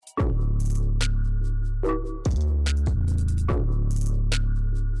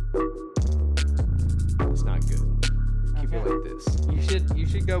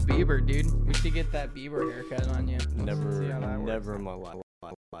go Bieber, dude. We should get that Bieber haircut on you. Never in my life.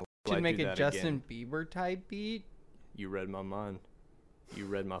 Should make a Justin Bieber type beat. You read my mind. You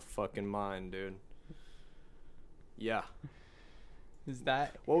read my fucking mind, dude. Yeah. Is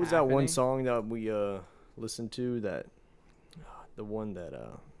that what was happening? That one song that we listened to? That the one that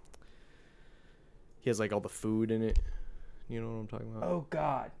he has like all the food in it. You know what I'm talking about? Oh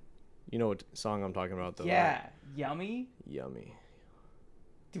God. You know what song I'm talking about though? Yeah. Right? Yummy. Yummy.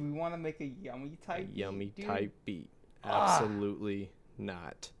 Do we want to make a yummy type? Yummy type beat? Absolutely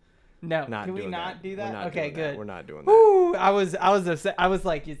not. No. Can we not do that? Okay, good. We're not doing that. Woo! I was upset. I was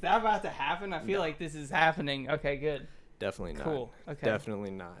like, is that about to happen? I feel like this is happening. Okay, good. Definitely not. Cool. Okay.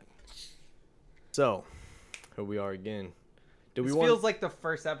 Definitely not. So, here we are again. This feels like the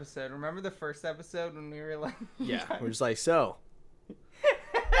first episode. Remember the first episode when we were like... Yeah, we're just like, so.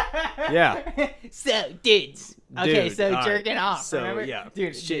 Yeah. So, dudes. Okay, so jerking off. So, remember? Yeah.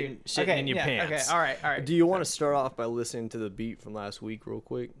 Dude, shitting okay, in your pants. Okay, all right. Do you want to start off by listening to the beat from last week real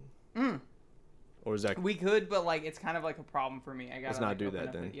quick? Or is that... We could, but like it's kind of like a problem for me. Let's not do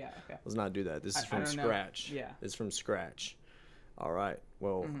that then. Yeah, okay. Let's not do that. This is from scratch. Yeah. It's from scratch. All right.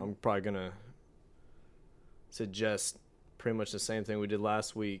 Well, I'm probably going to suggest pretty much the same thing we did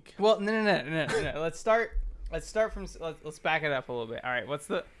last week. Well, no. Let's start from let's back it up a little bit. All right. What's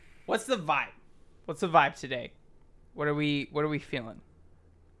the vibe? What's the vibe today? What are we feeling?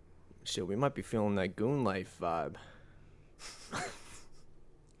 Shit, we might be feeling that goon life vibe.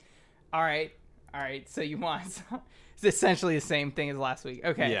 All right. So you want it's essentially the same thing as last week.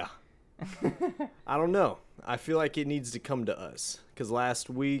 Okay. Yeah. I don't know. I feel like it needs to come to us because last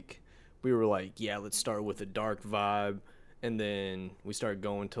week we were like, yeah, let's start with a dark vibe, and then we started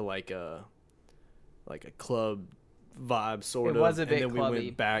going to like a club vibe sort of. It was a bit and then clubby. We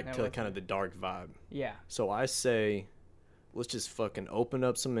went back to kind of the dark vibe. Yeah. So I say, let's just fucking open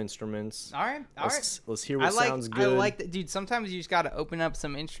up some instruments. All right. Let's hear what sounds good. I like that, dude. Sometimes you just got to open up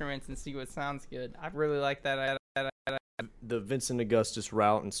some instruments and see what sounds good. I really like that. The Vincent Augustus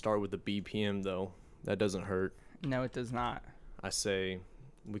route and start with the BPM though. That doesn't hurt. No, it does not. I say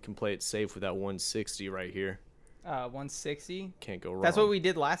we can play it safe with that 160 right here. 160. Can't go wrong. That's what we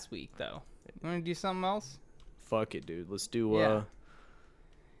did last week though. You want to do something else? Fuck it, dude. Let's do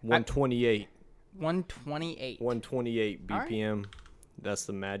 128. 128 BPM. Right. That's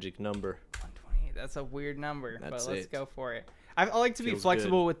the magic number. 128. That's a weird number, but let's go for it. I like to be Feels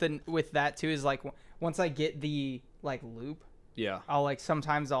flexible with that too. Is like once I get the like loop, I'll like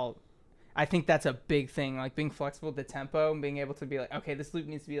sometimes I think that's a big thing, like being flexible with the tempo and being able to be like, okay, this loop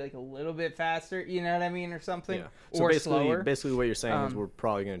needs to be like a little bit faster, you know what I mean, or something, or slower. Basically, what you're saying is we're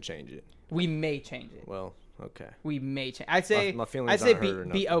probably gonna change it. We may change it. Well, okay. We may change. I'd say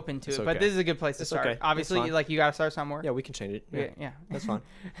be open to it, okay. But this is a good place to start. Okay. Obviously, like you gotta start somewhere. Yeah, we can change it. Yeah. That's fine.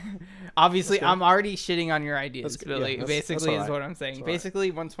 Obviously, I'm already shitting on your ideas, Billy. Yeah, basically, that's is what I'm saying.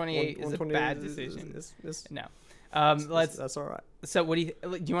 Basically, 128 is a bad decision. No. That's all right. So what do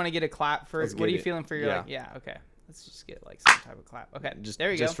you want to get a clap first? What are you feeling for your okay. Let's just get like some type of clap. Okay.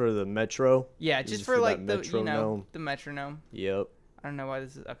 There you go. Just for the metro? Yeah, just for like the the metronome. Yep. I don't know why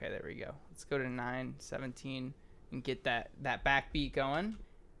this is okay, there we go. Let's go to 9:17 and get that backbeat going.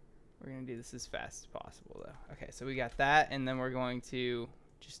 We're gonna do this as fast as possible though. Okay, so we got that, and then we're going to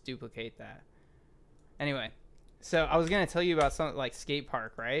just duplicate that. Anyway. So I was gonna tell you about something like skate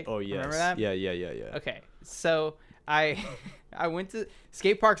park, right? Oh yes. Remember that? Yeah. Okay, so I went to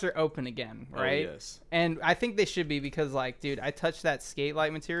skate parks are open again, right? Oh yes. And I think they should be because like, dude, I touched that skate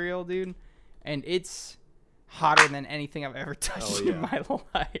light material, dude, and it's hotter than anything I've ever touched in my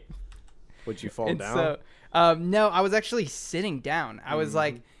life. Would you fall down? So no, I was actually sitting down. I was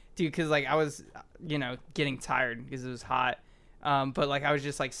like, dude, because like I was, getting tired because it was hot. But like I was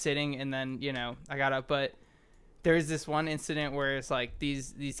just like sitting, and then I got up, but. There's this one incident where it's like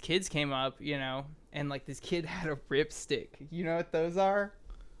these kids came up, and like this kid had a ripstick. You know what those are?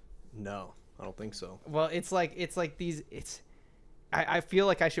 No, I don't think so. Well, it's like these. I feel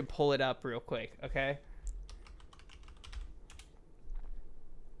like I should pull it up real quick. Okay.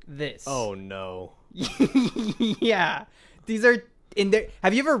 This. Oh no. Yeah, these are in there.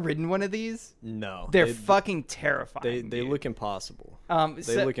 Have you ever ridden one of these? No. They're fucking terrifying. They look impossible.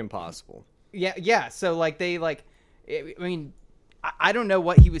 They look impossible. Yeah. So like they like. I mean, I don't know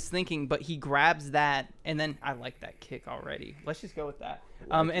what he was thinking, but he grabs that, and then I like that kick already. Let's just go with that.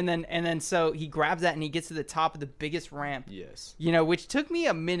 And then so he grabs that, and he gets to the top of the biggest ramp. Yes. Which took me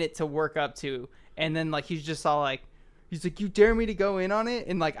a minute to work up to, and then like he's just all like, you dare me to go in on it,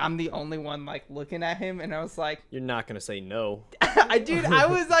 and like I'm the only one like looking at him, and I was like, you're not gonna say no. Dude, I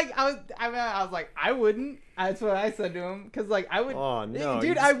was like, I was like, I wouldn't. That's what I said to him, because like I would. Oh no,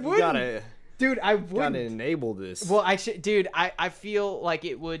 dude, I wouldn't. Dude, I wouldn't. Gotta enable this. Well, I should, dude. I feel like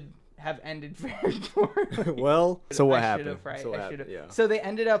it would have ended very poorly. Well, so what happened? Right? So I should have. yeah. So they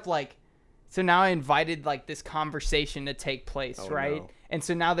ended up like. So now I invited like this conversation to take place, right? No. And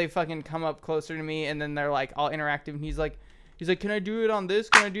so now they fucking come up closer to me, and then they're like all interactive, and he's like, can I do it on this?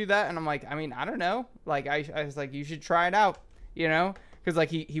 Can I do that? And I'm like, I mean, I don't know. Like I was like, you should try it out, you know? Because like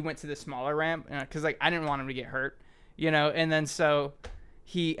he went to the smaller ramp, because like I didn't want him to get hurt, you know? And then so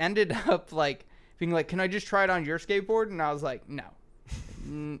he ended up like being like, can I just try it on your skateboard? And I was like, no,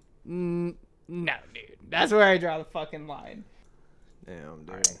 no, dude. That's where I draw the fucking line. Damn,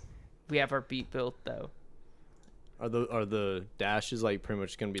 dude. Right. We have our beat built though. Are the dashes like pretty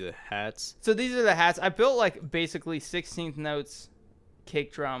much gonna be the hats? So these are the hats. I built like basically 16th notes,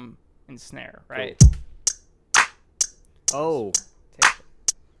 kick drum, and snare, right? Cool. Oh.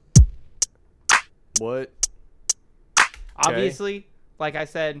 What? Obviously, like I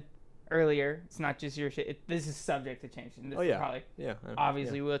said earlier, it's not just your shit. This is subject to change. And this Oh yeah. Probably, yeah.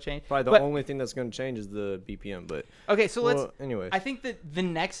 obviously will change. Probably the only thing that's gonna change is the BPM, but okay. So anyways. I think that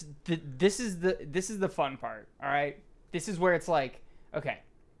this is the fun part. All right. This is where it's like, okay,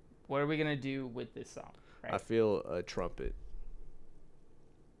 what are we gonna do with this song? Right? I feel a trumpet.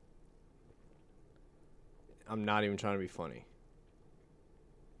 I'm not even trying to be funny.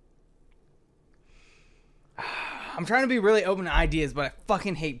 I'm trying to be really open to ideas, but I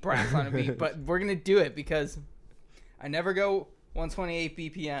fucking hate brass on a beat. But we're gonna do it because I never go 128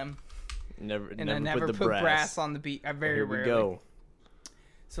 BPM. I never put brass on the beat. I very rarely. Here we go.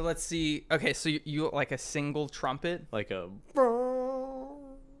 So let's see. Okay, so you like a single trumpet, like a.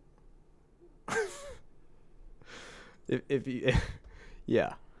 if you,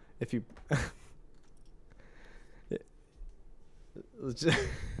 yeah, if you. Let's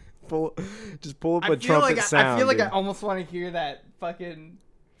just pull up a trumpet sound. I feel like I almost want to hear that fucking.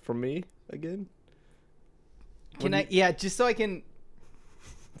 From me again? Can I? Yeah, just so I can.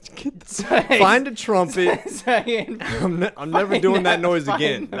 Find a trumpet. I'm never doing that noise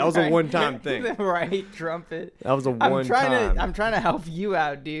again. That was a one-time thing. The right trumpet. That was a one-time. I'm trying to help you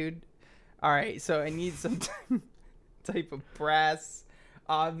out, dude. All right, so I need some type of brass,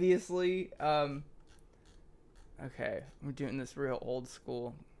 obviously. Okay, we're doing this real old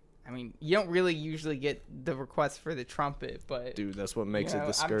school. I mean, you don't really usually get the request for the trumpet, but dude, that's what makes it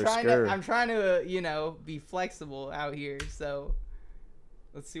the I'm trying to be flexible out here. So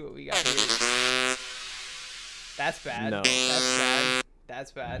let's see what we got here. That's bad. No,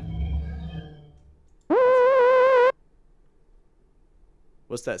 that's bad.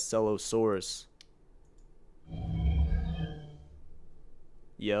 What's that? Cellosaurus.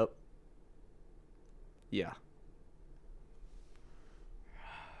 Yep. Yeah.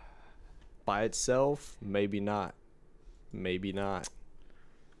 By itself, maybe not. Maybe not.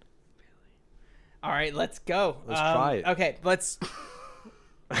 All right, let's go. Let's try it. Okay, let's.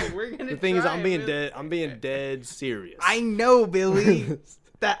 We're gonna. The thing is, I'm being dead serious. I know, Billy.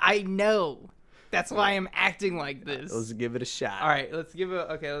 That I know. That's why I'm acting like this. Let's give it a shot. All right, let's give it.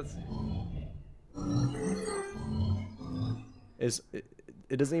 Okay, let's.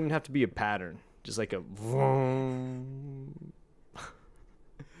 It doesn't even have to be a pattern. Just like a.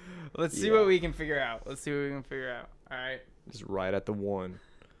 Let's see what we can figure out. All right. Just right at the one.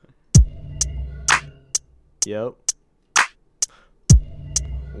 Yep.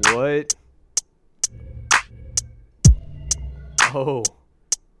 What? Oh.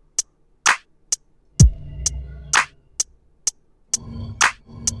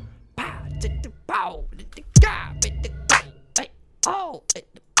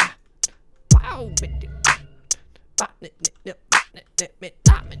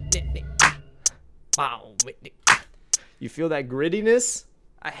 You feel that grittiness?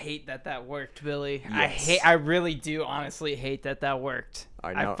 I hate that worked, Billy. Yes. I really do honestly hate that worked.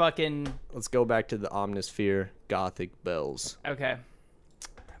 All right, now, let's go back to the Omnisphere Gothic bells. Okay. I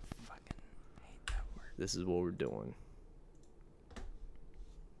fucking hate that word. This is what we're doing.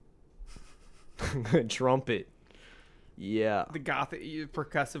 Trumpet. Yeah. The Gothic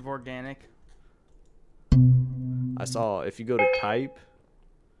percussive organic. I saw if you go to type,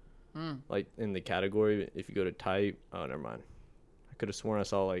 like in the category, if you go to type, oh, never mind. I could have sworn I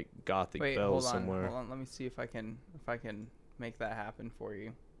saw like Gothic bells somewhere. Hold on. Let me see if I can make that happen for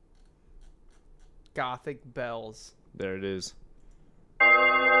you. Gothic bells. There it is.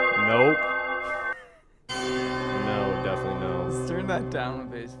 Nope. No, definitely no. Let's turn that down a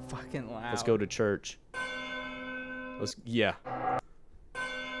bit. It's fucking loud. Let's go to church. Yeah.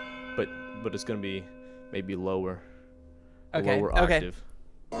 But it's gonna be maybe lower. the Okay, lower okay. octave.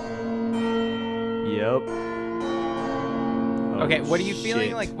 Yep. Okay, Oh, what are you feeling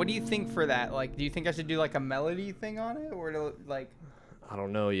shit. like? What do you think for that? Like, do you think I should do like a melody thing on it, or to, like I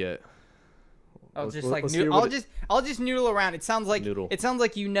don't know yet. I'll Let's- just let's like hear I'll what just noodle around. It sounds like Noodle.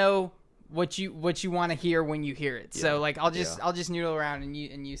 you know what you want to hear when you hear it. Yeah, So like I'll just yeah. noodle around and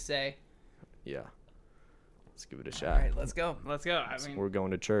you say. Yeah. Let's give it a All shot. right, let's go. Let's go. I mean, We're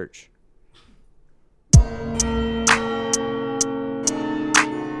going to church.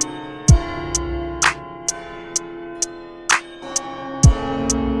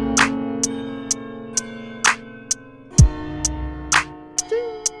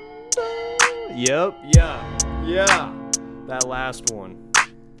 Yep. Yeah. Yeah. That last one.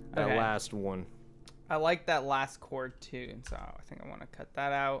 That Okay. last one. I like that last chord too, and so I think I want to cut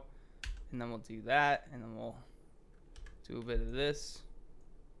that out, and then we'll do that, and then we'll do a bit of this.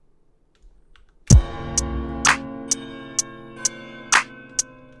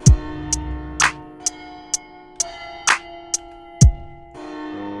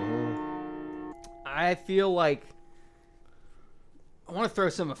 I feel like I want to throw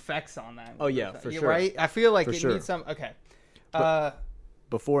some effects on that. Oh, yeah, for sure. Right? I feel like For it sure. needs some. Okay.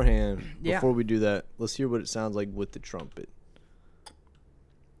 Beforehand, Yeah. before we do that, let's hear what it sounds like with the trumpet.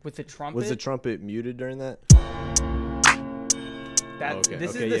 With the trumpet. Was the trumpet muted during that? That Okay,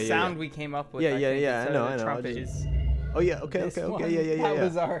 this okay, is the yeah, sound yeah. we came up with. Yeah, I yeah, think, yeah, instead of I the know. Trumpet just- is Oh yeah, okay, this okay, one. okay, yeah. That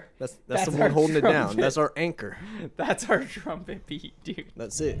was our. That's that's the our one holding it down. trumpet. That's our anchor. That's our trumpet beat, dude.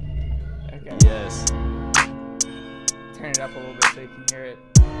 That's it. Okay. Yes. Turn it up a little bit so you can hear it.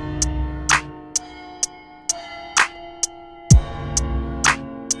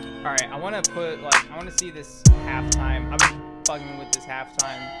 All right, I want to see this halftime. I've been bugging with this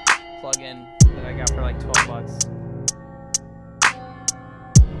halftime plugin that I got for like $12.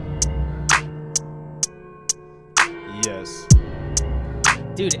 Yes.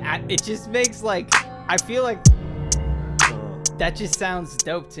 Dude, it just makes like I feel like that just sounds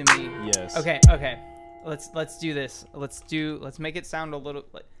dope to me. Yes. Okay. Let's do this. Let's make it sound a little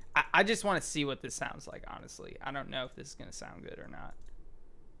like I just want to see what this sounds like, honestly. I don't know if this is going to sound good or not.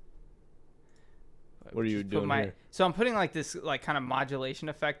 What are you doing here? So I'm putting like this like kind of modulation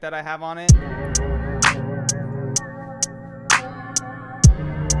effect that I have on it.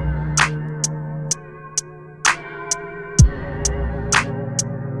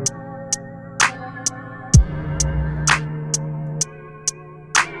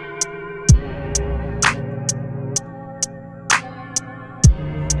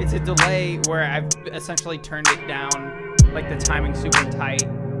 It's a delay where I've essentially turned it down, like the timing super tight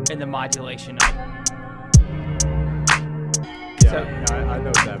and the modulation up. Yeah, I know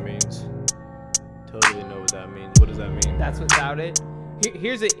what that means. Totally know what that means. What does that mean? That's without it.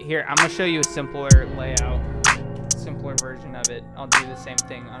 Here, I'm gonna show you a simpler layout, simpler version of it. I'll do the same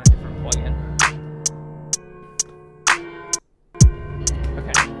thing on a different plugin.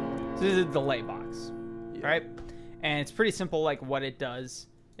 Okay, so this is a delay box, right? And it's pretty simple. Like what it does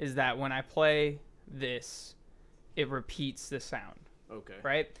is that when I play this, it repeats the sound. Okay.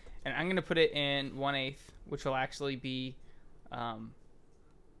 Right? And I'm gonna put it in 1/8, which will actually be a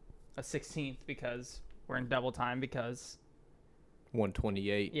 16th because we're in double time because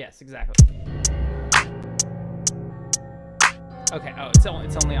 128. yes, exactly. Okay. Oh, it's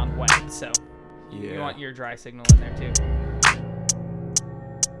only on wet, so Yeah. you want your dry signal in there too.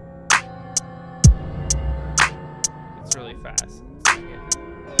 It's really fast. Let's make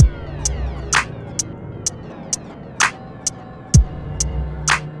it-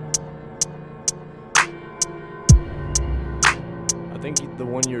 I think the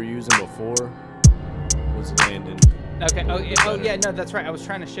one you were using before was Landon. Okay. Oh better. yeah. No, that's right. I was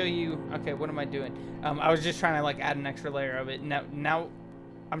trying to show you. Okay, what am I doing? I was just trying to like add an extra layer of it. Now,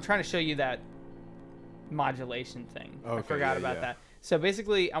 I'm trying to show you that modulation thing. I Okay, forgot yeah, about yeah. that. So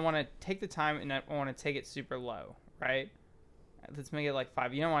basically, I want to take the time and I want to take it super low, right? Let's make it like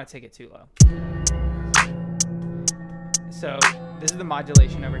 5. You don't want to take it too low. So this is the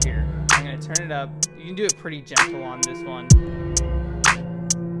modulation over here. I'm gonna turn it up. You can do it pretty gentle on this one.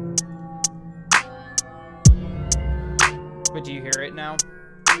 But do you hear it now?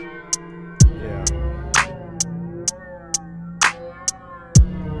 Yeah.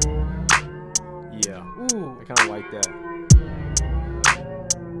 Yeah. Ooh. I kind of like that.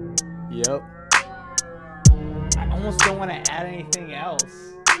 Yep. I almost don't want to add anything else.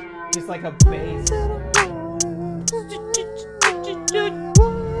 Just like a bass.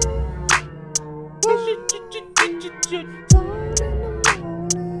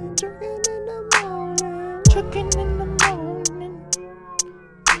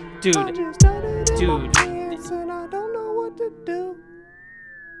 Dude.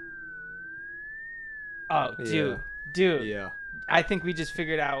 Oh, Yeah. dude. Yeah. I think we just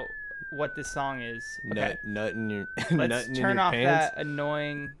figured out what this song is. Okay. Nut in your Let's nutting in turn your off pants. that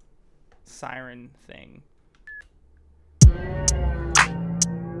annoying siren thing.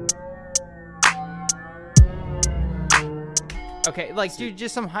 Okay, like, dude,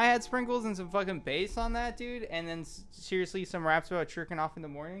 just some hi-hat sprinkles and some fucking bass on that, dude, and then seriously some raps about jerking off in the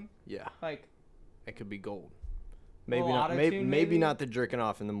morning. Yeah, Like, it could be gold. Maybe little not. auto-tune, Maybe not the jerking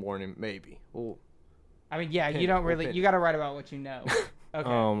off in the morning. Maybe. Ooh. I mean, yeah, Pin you it, don't we'll really. pin You it. got to write about what you know. Okay.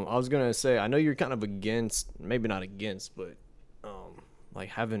 I was gonna say, I know you're kind of against, maybe not against, but like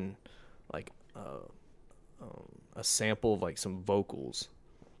having like a sample of like some vocals,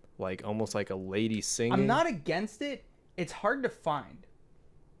 like almost like a lady singing. I'm not against it. It's hard to find.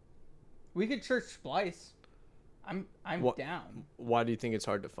 We could church splice. I'm What- down. Why do you think it's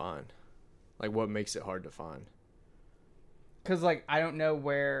hard to find? Like, what makes it hard to find? Cause like I don't know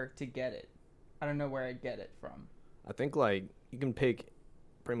where to get it. I don't know where I get it from. I think like you can pick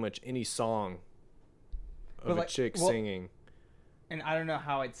pretty much any song of But, a like, chick well- singing. And I don't know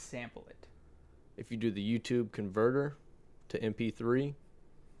how I'd sample it. If you do the YouTube converter to MP3,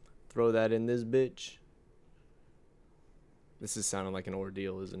 throw that in this bitch. This is sounding like an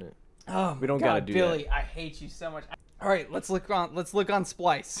ordeal, isn't it? Oh, We don't God, gotta do Billy, I hate you so much. All right, let's look on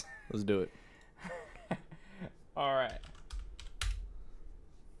Splice. Let's do it. All right.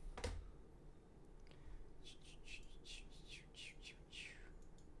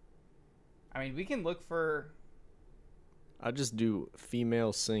 I mean, we can look for. I just do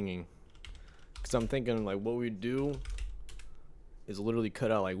female singing. Because I'm thinking, like, what we do is literally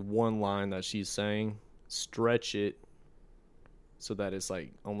cut out, like, one line that she's saying, stretch it so that it's,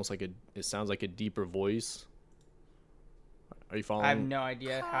 like, almost like it sounds like a deeper voice. Are you following? I have no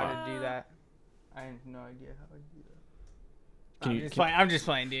idea how to do that. I have no idea how to do that. I'm just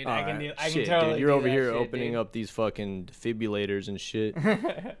playing, dude. I can Alright, I can shit, totally. dude, you're do over that here shit, opening dude. up these fucking defibrillators and shit.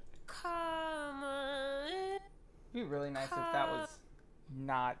 It'd be really nice if that was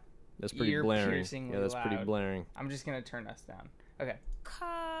not. That's pretty Ear blaring. piercingly Yeah, that's pretty loud. blaring. I'm just gonna turn us down. Okay.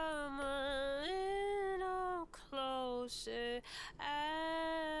 Come a little closer.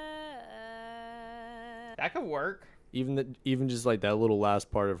 That could work. Even just like that little last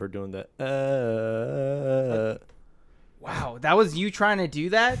part of her doing that. Wow, that was you trying to do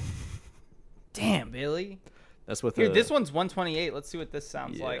that? Damn, Billy. That's what Here, the. this one's 128. Let's see what this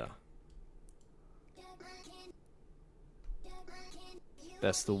sounds like.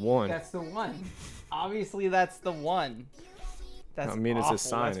 That's the one. That's the one. Obviously, that's the one. That's I mean, it's a awful.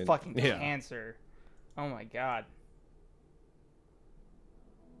 sign. That's fucking Yeah. cancer. Oh my god.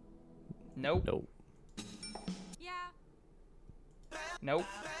 Nope. Nope. Yeah. Nope.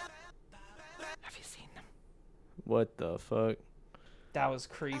 Have you seen them? What the fuck? That was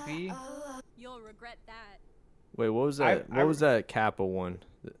creepy. You'll regret that. Wait, what was that? What was that Kappa one?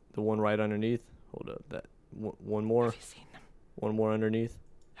 The one right underneath? Hold up. That one more. Have you seen them? One more underneath.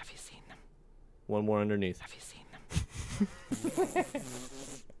 Have you seen them? One more underneath. Have you seen them?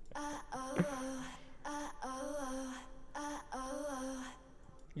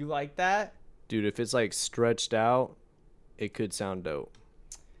 You like that? Dude, if it's like stretched out, it could sound dope.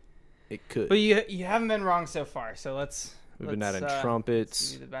 It could. But you haven't been wrong so far. So let's. We've been let's, adding give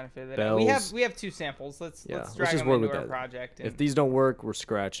trumpets. you the benefit of the doubt. bells. We have two samples. Let's Yeah, let's let's drag just them work into with our that. project. If And these don't work, we're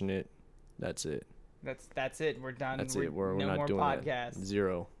scratching it. That's it. that's it. We're done. That's it. We're no not more doing podcasts. that.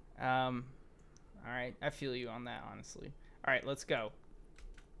 Zero. All right, I feel you on that, honestly. All right, let's go.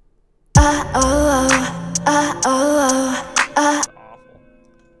 That's awful.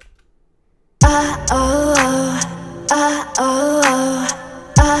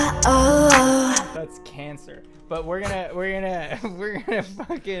 That's cancer. But we're gonna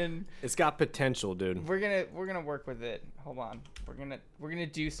fucking It's got potential, dude. we're gonna work with it. Hold on. We're gonna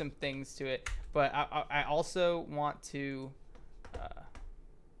do some things to it. But I also want to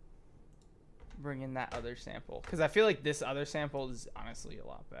bring in that other sample because I feel like this other sample is honestly a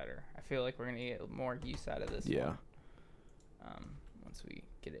lot better. I feel like we're gonna get more use out of this Yeah. one. Once we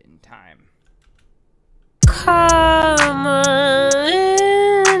get it in time. Come a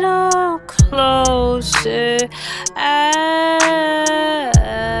little closer.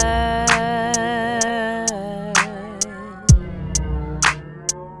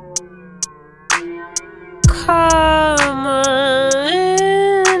 Come a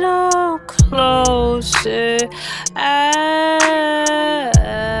little closer.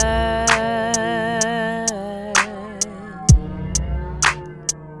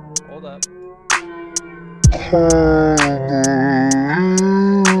 Hold up. Come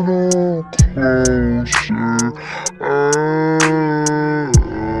a little closer.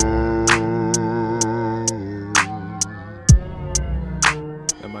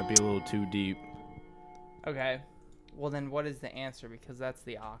 Okay. Well, then what is the answer? Because that's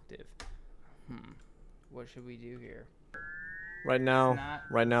the octave. What should we do here? Right now,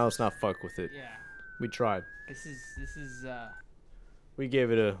 let's not fuck with it. Yeah. We tried. This is We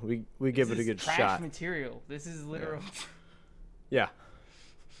gave it a we give it a good trash shot. material. This is literal. Yeah.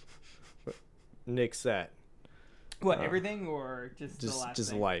 Nix that. What, everything or just the last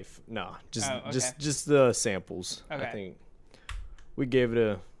just thing? life? No, okay. just the samples. Okay. I think we gave it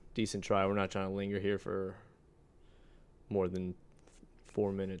a decent try. We're not trying to linger here for more than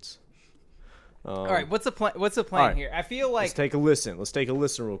 4 minutes. All right, what's the plan? What's the plan right. here? I feel like Let's take a listen. Let's take a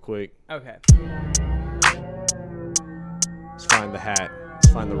listen real quick. okay. Let's find the hat. Let's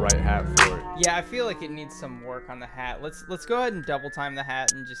find the right hat for it. Yeah, I feel like it needs some work on the hat. Let's go ahead and double time the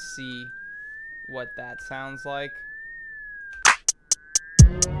hat and just see what that sounds like.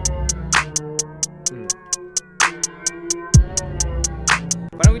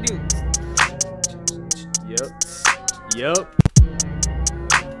 Why don't we do? Yep.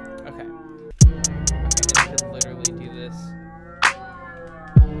 Okay. Okay, I could literally do this.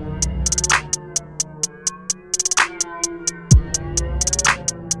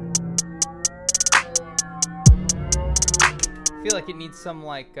 I feel like it needs some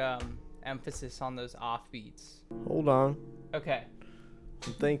like emphasis on those offbeats. Hold on. Okay.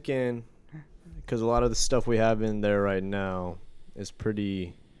 I'm thinking because a lot of the stuff we have in there right now is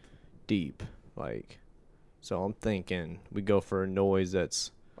pretty deep, like. So I'm thinking we go for a noise that's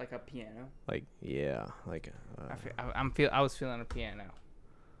Like a piano. like like. I was feeling a piano.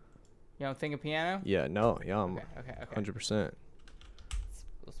 You don't think a piano? Yeah, no, yeah, I'm Okay. 100%.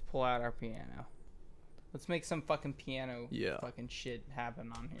 Let's pull out our piano. Let's make some fucking piano fucking shit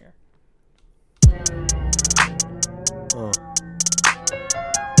happen on here.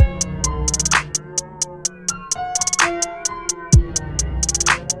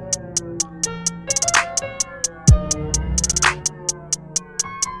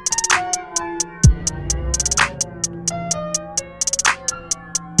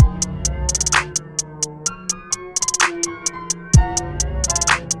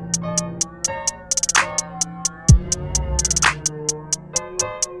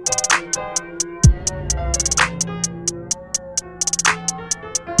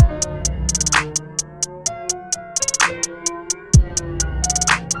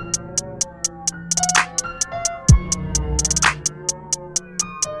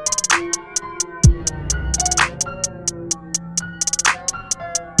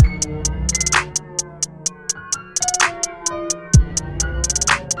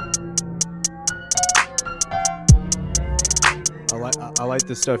 I like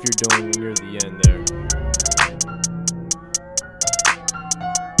the stuff you're doing near the end there.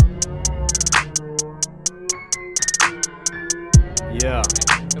 Yeah.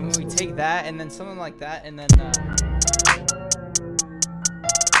 And when we take that and then something like that and then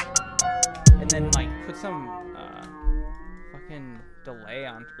like put some fucking delay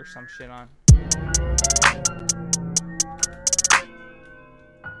on or some shit on.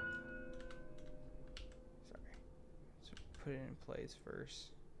 Put it in place first.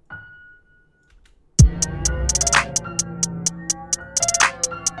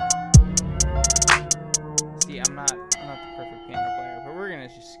 See, I'm not the perfect piano player, but we're gonna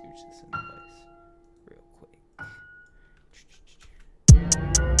just scooch this into place real quick.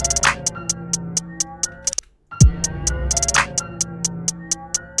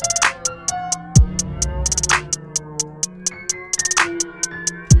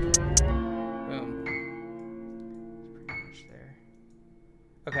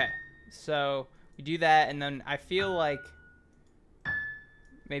 Okay, so we do that, and then I feel like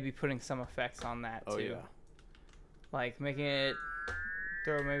maybe putting some effects on that too. Oh, yeah. Like making it,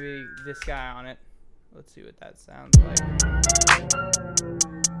 throw maybe this guy on it. Let's see what that sounds like.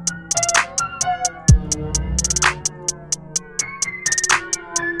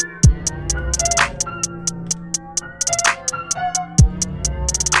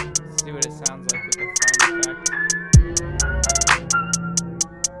 Let's see what it sounds like with the front effect.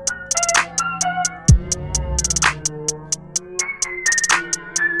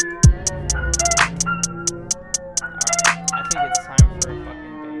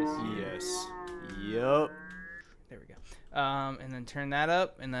 And then turn that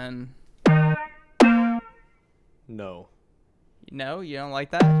up, and then... No. No? You don't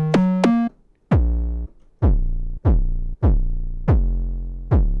like that?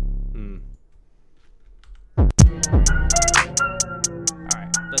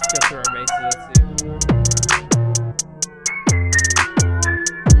 Alright, let's go through our bases, let's see.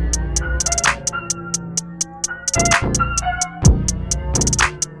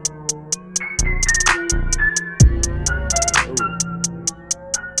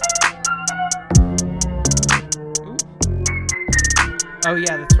 Oh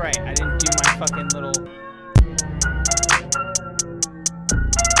yeah, that's right. I didn't do my fucking little.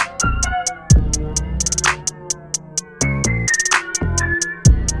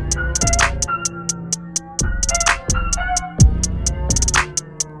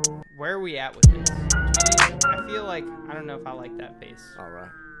 Where are we at with this? I feel like I don't know if I like that bass. All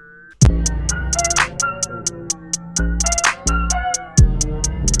right.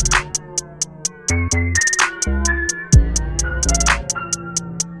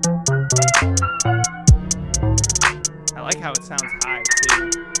 I like how it sounds high too. I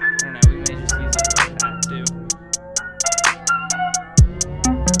don't know. We may just use it like that too.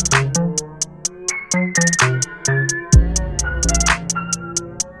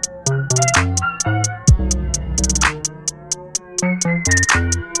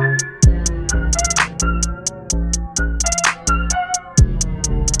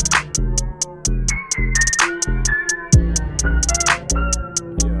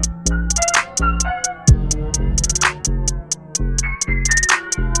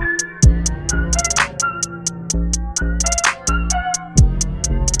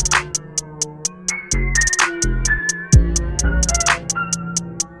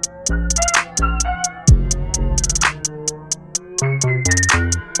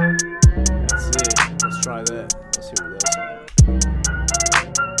 Try that. Let's see what that's like.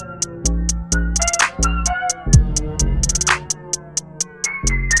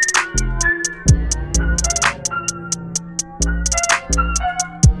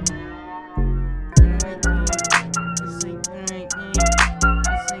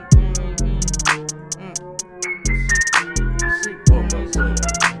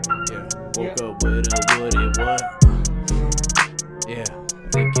 Woke up with a woody what? Yeah,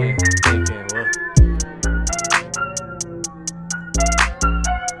 thinking what?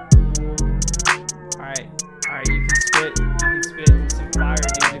 Alright, you can spit some fire,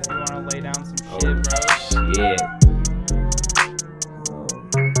 dude, if you want to lay down some shit, bro. Shit.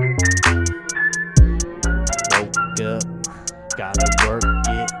 Woke up, gotta work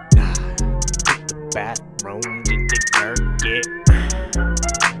it. Hit the bathroom, did the work it.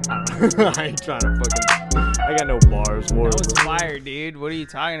 I ain't trying to fucking. I got no bars for it. That was fire, dude. What are you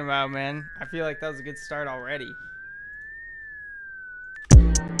talking about, man? I feel like that was a good start already.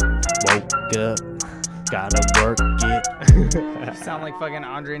 Woke up, gotta work it. You sound like fucking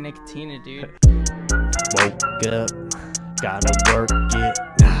Andre Nicotina, dude. Woke up, gotta work it.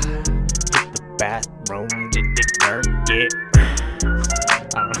 Hit the bathroom, did the work it.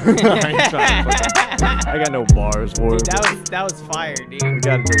 I ain't trying to fucking. I got no bars for Dude, it. that was fire, dude. We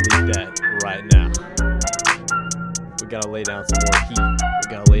gotta delete that right now. We gotta lay down some more heat. We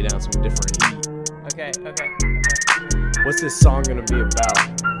gotta lay down some different heat. Okay. What's this song gonna be about?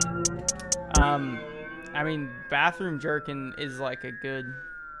 I mean, bathroom jerking is like a good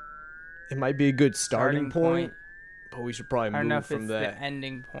It might be a good starting point, but we should probably I don't know move if from it's that. the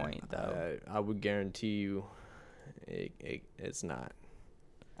ending point, though. I would guarantee you, it's not.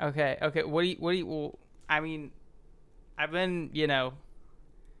 Okay. What do you? Well, I mean, I've been,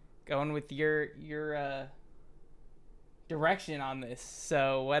 going with your direction on this.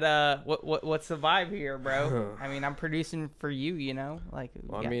 So what's the vibe here, bro? I mean, I'm producing for you, like.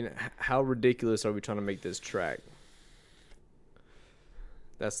 Well, yeah. I mean, how ridiculous are we trying to make this track?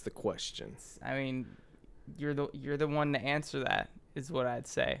 That's the question. I mean, you're the one to answer that, is what I'd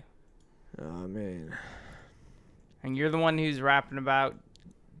say. Oh man. And you're the one who's rapping about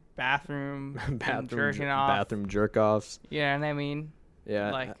bathroom jerking off. Bathroom jerk offs. You know what I mean?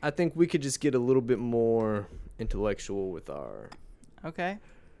 Yeah, Like, I think we could just get a little bit more intellectual with our okay.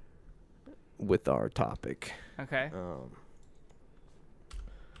 topic. Okay.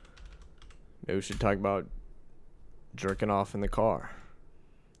 Maybe we should talk about jerking off in the car.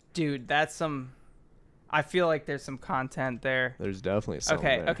 Dude, that's some. I feel like there's some content there. There's definitely something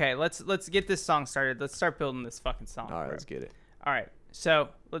there. Okay. Let's get this song started. Let's start building this fucking song. All right, bro. let's get it. All right. So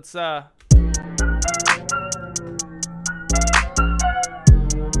let's Where's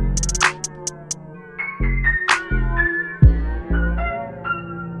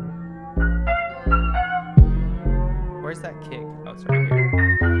that kick? Oh, it's right here.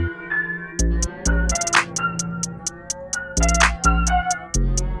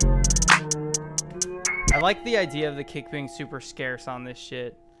 I like the idea of the kick being super scarce on this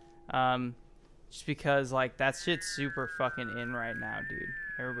shit. Just because, like, that shit's super fucking in right now, dude.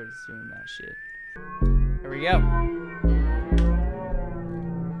 Everybody's doing that shit. Here we go.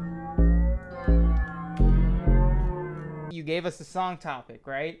 You gave us a song topic,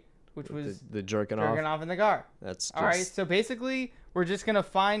 right? Which was the jerking off in the car. That's just... All right, so basically, we're just going to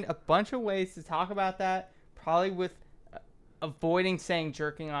find a bunch of ways to talk about that, probably with avoiding saying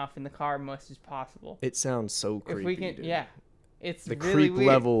jerking off in the car much as possible. It sounds so creepy. If we can, dude. yeah, it's The really creep weird.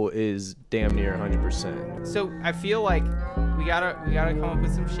 level is damn near 100%. So I feel like we gotta come up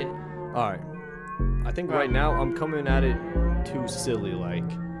with some shit. All right. I think right now I'm coming at it too silly. Like,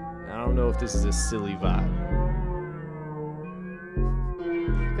 I don't know if this is a silly vibe.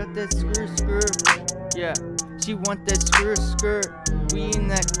 Got that skirt, yeah. She want that skirt. We in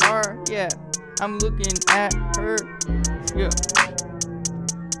that car, yeah. I'm looking at her, yeah.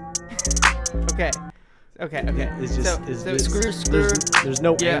 Okay. It's just So skirt. There's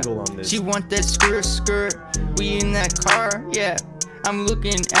no Yeah. angle on this. She want that skirt. We in that car, yeah. I'm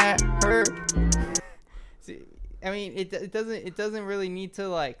looking at her. See, I mean, it doesn't really need to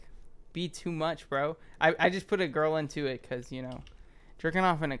like be too much, bro. I just put a girl into it because jerking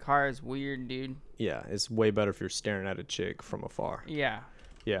off in a car is weird, dude. Yeah, it's way better if you're staring at a chick from afar. Yeah.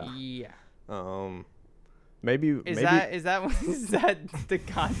 Yeah. Is Maybe that the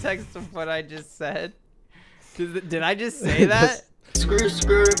context of what I just said? Did I just say that?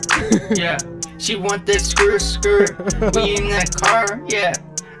 Skirt. Yeah. She want that skirt. We in that car. Yeah.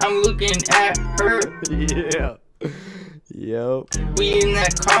 I'm looking at her. Yeah. Yep. We in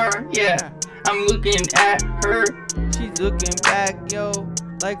that car. Yeah. I'm looking at her. She's looking back, yo.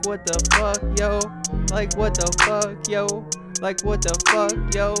 Like what the fuck, yo? Like what the fuck, yo? Like what the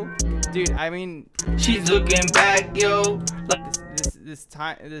fuck, yo? Dude, I mean, she's looking back, yo. Like this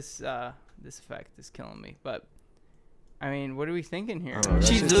effect is killing me. But I mean, what are we thinking here? I don't know,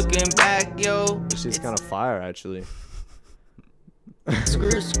 She's looking back, yo. It's just kind of fire, actually.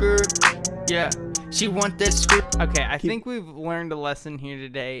 Skirt. Yeah. She want that skirt. Okay, I think we've learned a lesson here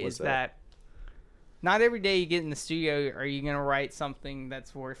today. What's is that not every day you get in the studio are you gonna write something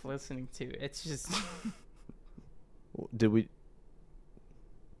that's worth listening to. It's just.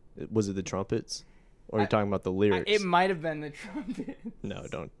 Was it the trumpets? Or are you talking about the lyrics? It might have been the trumpet. No,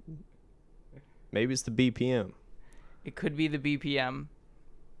 don't. Maybe it's the BPM. It could be the BPM.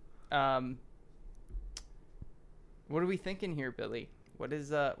 What are we thinking here, Billy?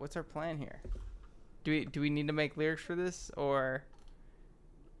 What's our plan here? Do we need to make lyrics for this or?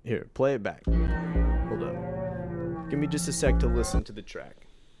 Here, play it back. Hold up. Give me just a sec to listen to the track.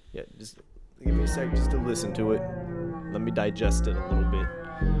 Yeah, just give me a sec just to listen to it. Let me digest it a little bit.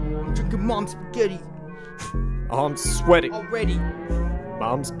 I'm drinking mom's spaghetti Oh, I'm sweating. already.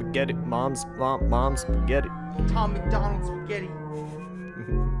 Mom's spaghetti. Mom's spaghetti. Tom McDonald's spaghetti.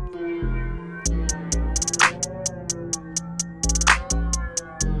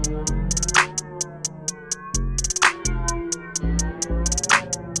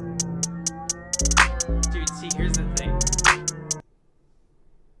 Dude, see, here's the thing.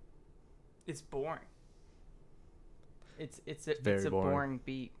 It's boring. It's a boring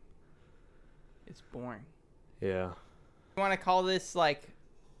beat. It's boring. Yeah. You want to call this like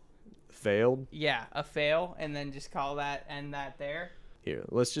Failed? yeah, a fail and then just call that end that there? Here,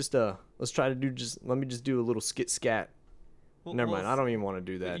 let's try to do let me just do a little skit scat. Never mind. I don't even want to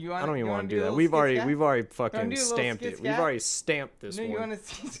do that. I don't even want to do that. We've already fucking stamped it. We've already stamped this No, one. you want to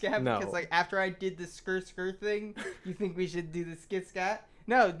skit scat No. because like after I did the skirt thing, you think we should do the skit scat?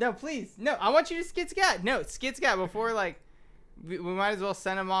 No, please. No, I want you to skit scat. No, skit scat before like we might as well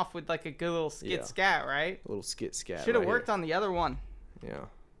send him off with like a good little skit scat, right? A little skit scat. Should have worked on the other one. Yeah.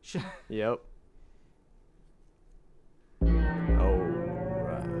 Should- Yep.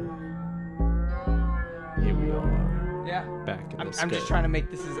 Alright. Here we are. Yeah. Back in the I'm just trying to make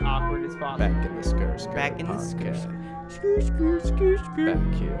this as awkward as possible. Back in the skirt. Back in the skirt. podcast.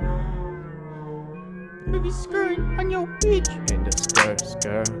 Back here. Baby skirt on your bitch. In the skirt.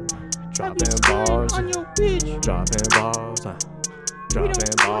 Dropping Baby bars. skirt on your bitch. Dropping bars. We don't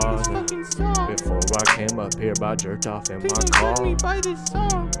Dropping want bars. this fucking song. Before I came up here, I jerked off in Please my don't car. judge me by this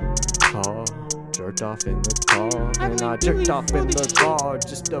song. Jerked off in the car. I And I like jerked Billy off full in of the shit. car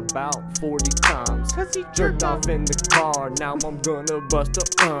just about 40 times. Cause he Jerked off in the car. Now I'm gonna bust a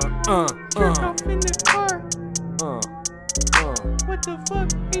jerked off in the car. What the fuck?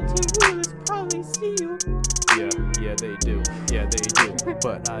 18-wheelers probably see you. Yeah, they do.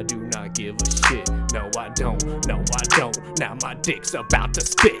 But I do not give a shit. No, I don't. Now my dick's about to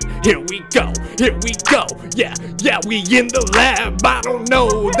spit. Here we go. Yeah, we in the lab. I don't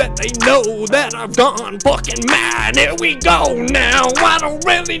know that they know that I've gone fucking mad. Here we go now. I don't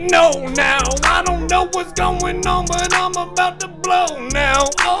really know now. I don't know what's going on, but I'm about to blow now.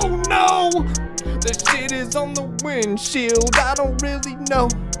 Oh no. The shit is on the windshield. I don't really know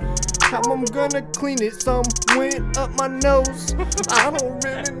how I'm gonna clean it. Some went up my nose. I don't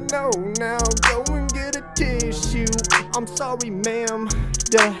really know now. Go and get a tissue. I'm sorry, ma'am.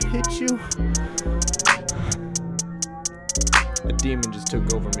 Did I hit you? A demon just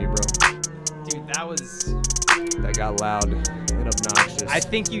took over me, bro. Dude, That got loud and obnoxious. I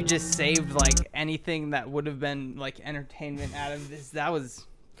think you just saved like anything that would have been like entertainment out of this. That was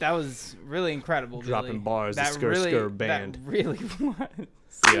really incredible. Dropping Billy. bars, the That Skr really, Skr band. That really was.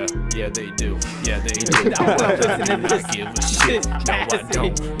 Yeah, they do. Yeah, they do. Now listen to I this. give a shit. No, I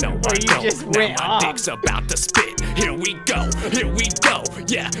don't. No, I Where you don't. just Now went my off. dick's about to spit. Here we go. Here we go.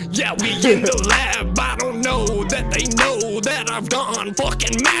 Yeah, we in the lab. I don't know that they know that I've gone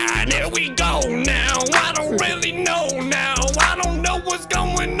fucking mad. Here we go now. I don't really know now. I don't know what's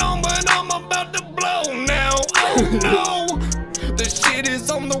going on, but I'm about to blow now. Oh no. The shit is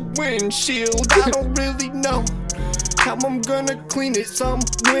on the windshield. I don't really know how I'm gonna clean it. Some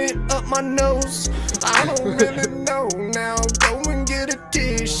went up my nose. I don't really know now. Go and get a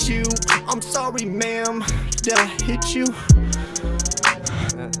tissue. I'm sorry, ma'am. Did I hit you?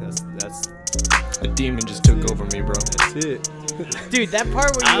 That's a demon just took over me, bro. That's it. Dude, that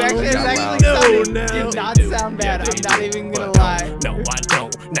part where you actually did not sound bad. I'm not even gonna lie. No, I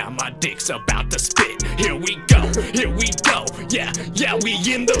don't. Now my dick's about to spit. Here we go. Here we go. Yeah, we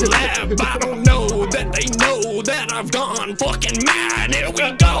in the lab. I don't know that they know that I've gone fucking mad. Here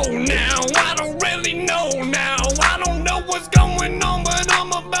we go now. I don't really know now. I don't know what's going on, but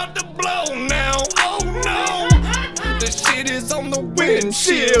I'm about to blow now. Oh no. The shit is on the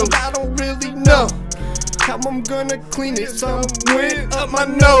windshield. I don't really know how I'm gonna clean it. Some went up my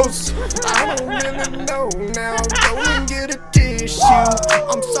nose. I don't really know now. Go and get a tissue.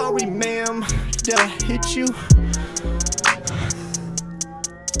 I'm sorry, ma'am. Did I hit you?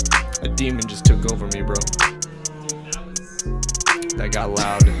 A demon just took over me, bro. That got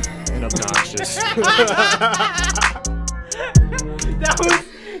loud and obnoxious.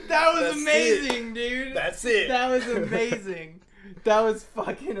 That was amazing, dude. That's it. That was amazing. That was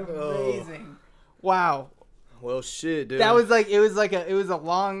fucking amazing. Wow. Well, shit, dude. That was like it was a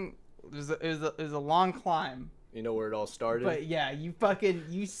long climb. You know where it all started? But yeah, you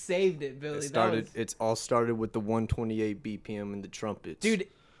saved it, Billy. It's all started with the 128 BPM and the trumpets, Dude.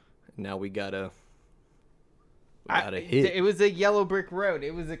 Now we gotta hit. It was a yellow brick road.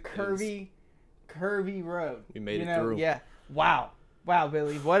 It was a curvy road. We made it through. Yeah. Wow,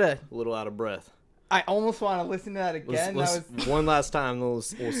 Billy. What a little out of breath. I almost want to listen to that again. Let's one last time. We'll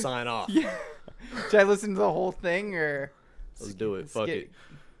sign off. Yeah. Should I listen to the whole thing or? Let's do it. Fuck it.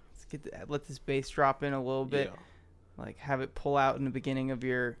 Let this bass drop in a little bit. Yeah. Like have it pull out in the beginning of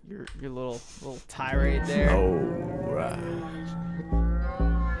your little tirade there. All right.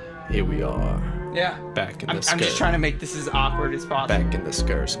 Here we are. Yeah. Back in the I'm just trying to make this as awkward as possible. Back in the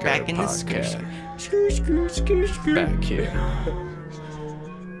Skr Back in the podcast. Skr. Back here.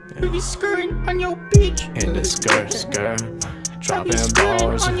 You be skirting on your bitch. In the Skr. Dropping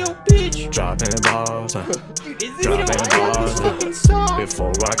bars. on your bitch. Dropping bars. Dude, is Dropping it bars. fucking song?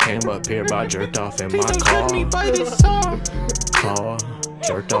 Before I came up here, I jerked off in Please my don't car. judge me by this song.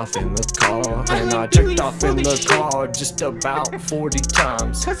 Jerked off in the car. And I jerked off in the car just about 40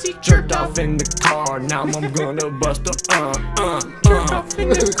 times. Cause he Jerked off in the car. Now I'm gonna bust a jerked off in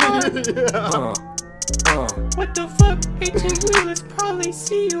the car. What the fuck? 18-wheelers probably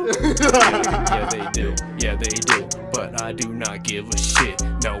see you. Yeah, they do. Yeah, they do. But I do not give a shit.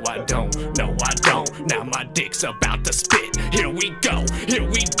 No, I don't. No, I don't. Now my dick's about to spit. Here we go. Here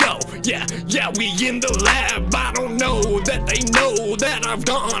we go. Yeah, we in the lab. I don't know that they know that I've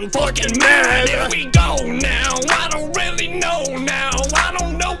gone fucking mad. Here we go now. I don't really know now. I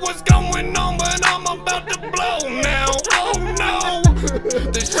don't know what's going on, but I'm about to blow now. Oh no.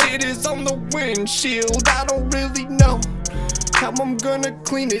 The shit is on the windshield. I don't really know how I'm gonna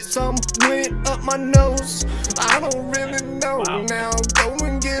clean it. Some went up my nose. I don't really know now. Go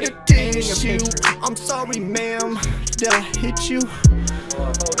and get a tissue. I'm sorry, ma'am. Did I hit you?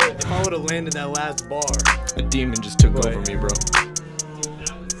 If I would have landed that last bar, a demon just took over me, bro.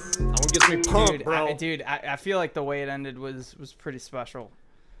 That one gets me pumped, bro. I feel like the way it ended was pretty special.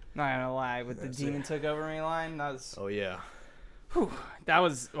 Not gonna lie, with the demon took over me line, that was. Oh yeah. Whew, that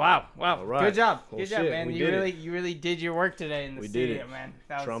was wow. Right. Good job, Well, good job, shit, man. we You did really did your work today in the studio, did it. man.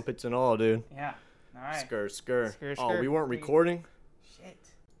 That was, Trumpets and all, dude. Yeah. All right. Skr. Oh, Skr. we weren't recording? Shit.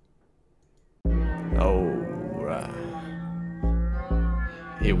 Oh, right.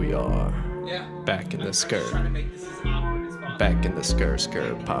 Here we are. Yeah. Back in the I'm just trying to Skr. make this as awkward as possible. Back in the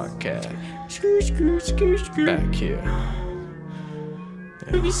Skr podcast. Skr. Back here.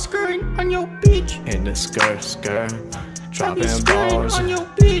 You be skirting on your bitch. In the Skr. Dropping skirting bars. on your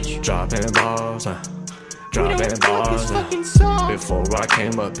bitch. Dropping bars. We Dropping don't want this bars. fucking song. Before I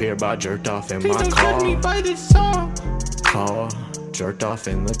came up here, I jerked off in Please my don't judge me car. by this song. jerked off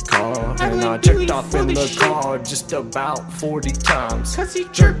in the car. And I jerked off in the car just about 40 times. Cause he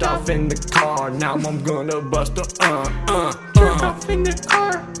Jerked off in the car, now I'm gonna bust a jerk off in the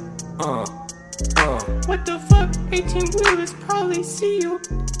car. What the fuck? 18-wheelers probably see you.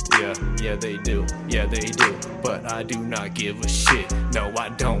 Yeah, they do. Yeah, they do. But I do not give a shit. No, I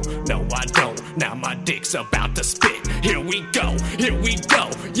don't. No, I don't. Now my dick's about to spit. Here we go. Here we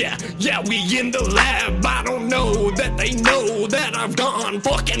go. Yeah, we in the lab. I don't know that they know that I've gone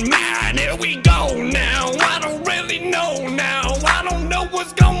fucking mad. Here we go now. I don't really know now. I don't know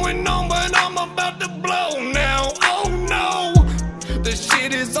what's going on, but I'm about to blow now. Oh no. The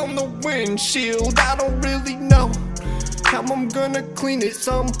shit is on the windshield. I don't really know how I'm gonna clean it.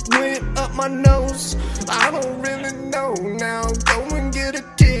 Some went up my nose. I don't really know now. Go and get a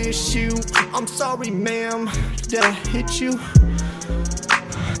tissue. I'm sorry, ma'am. Did I hit you?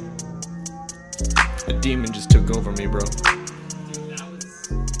 A demon just took over me, bro.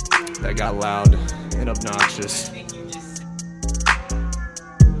 That got loud and obnoxious.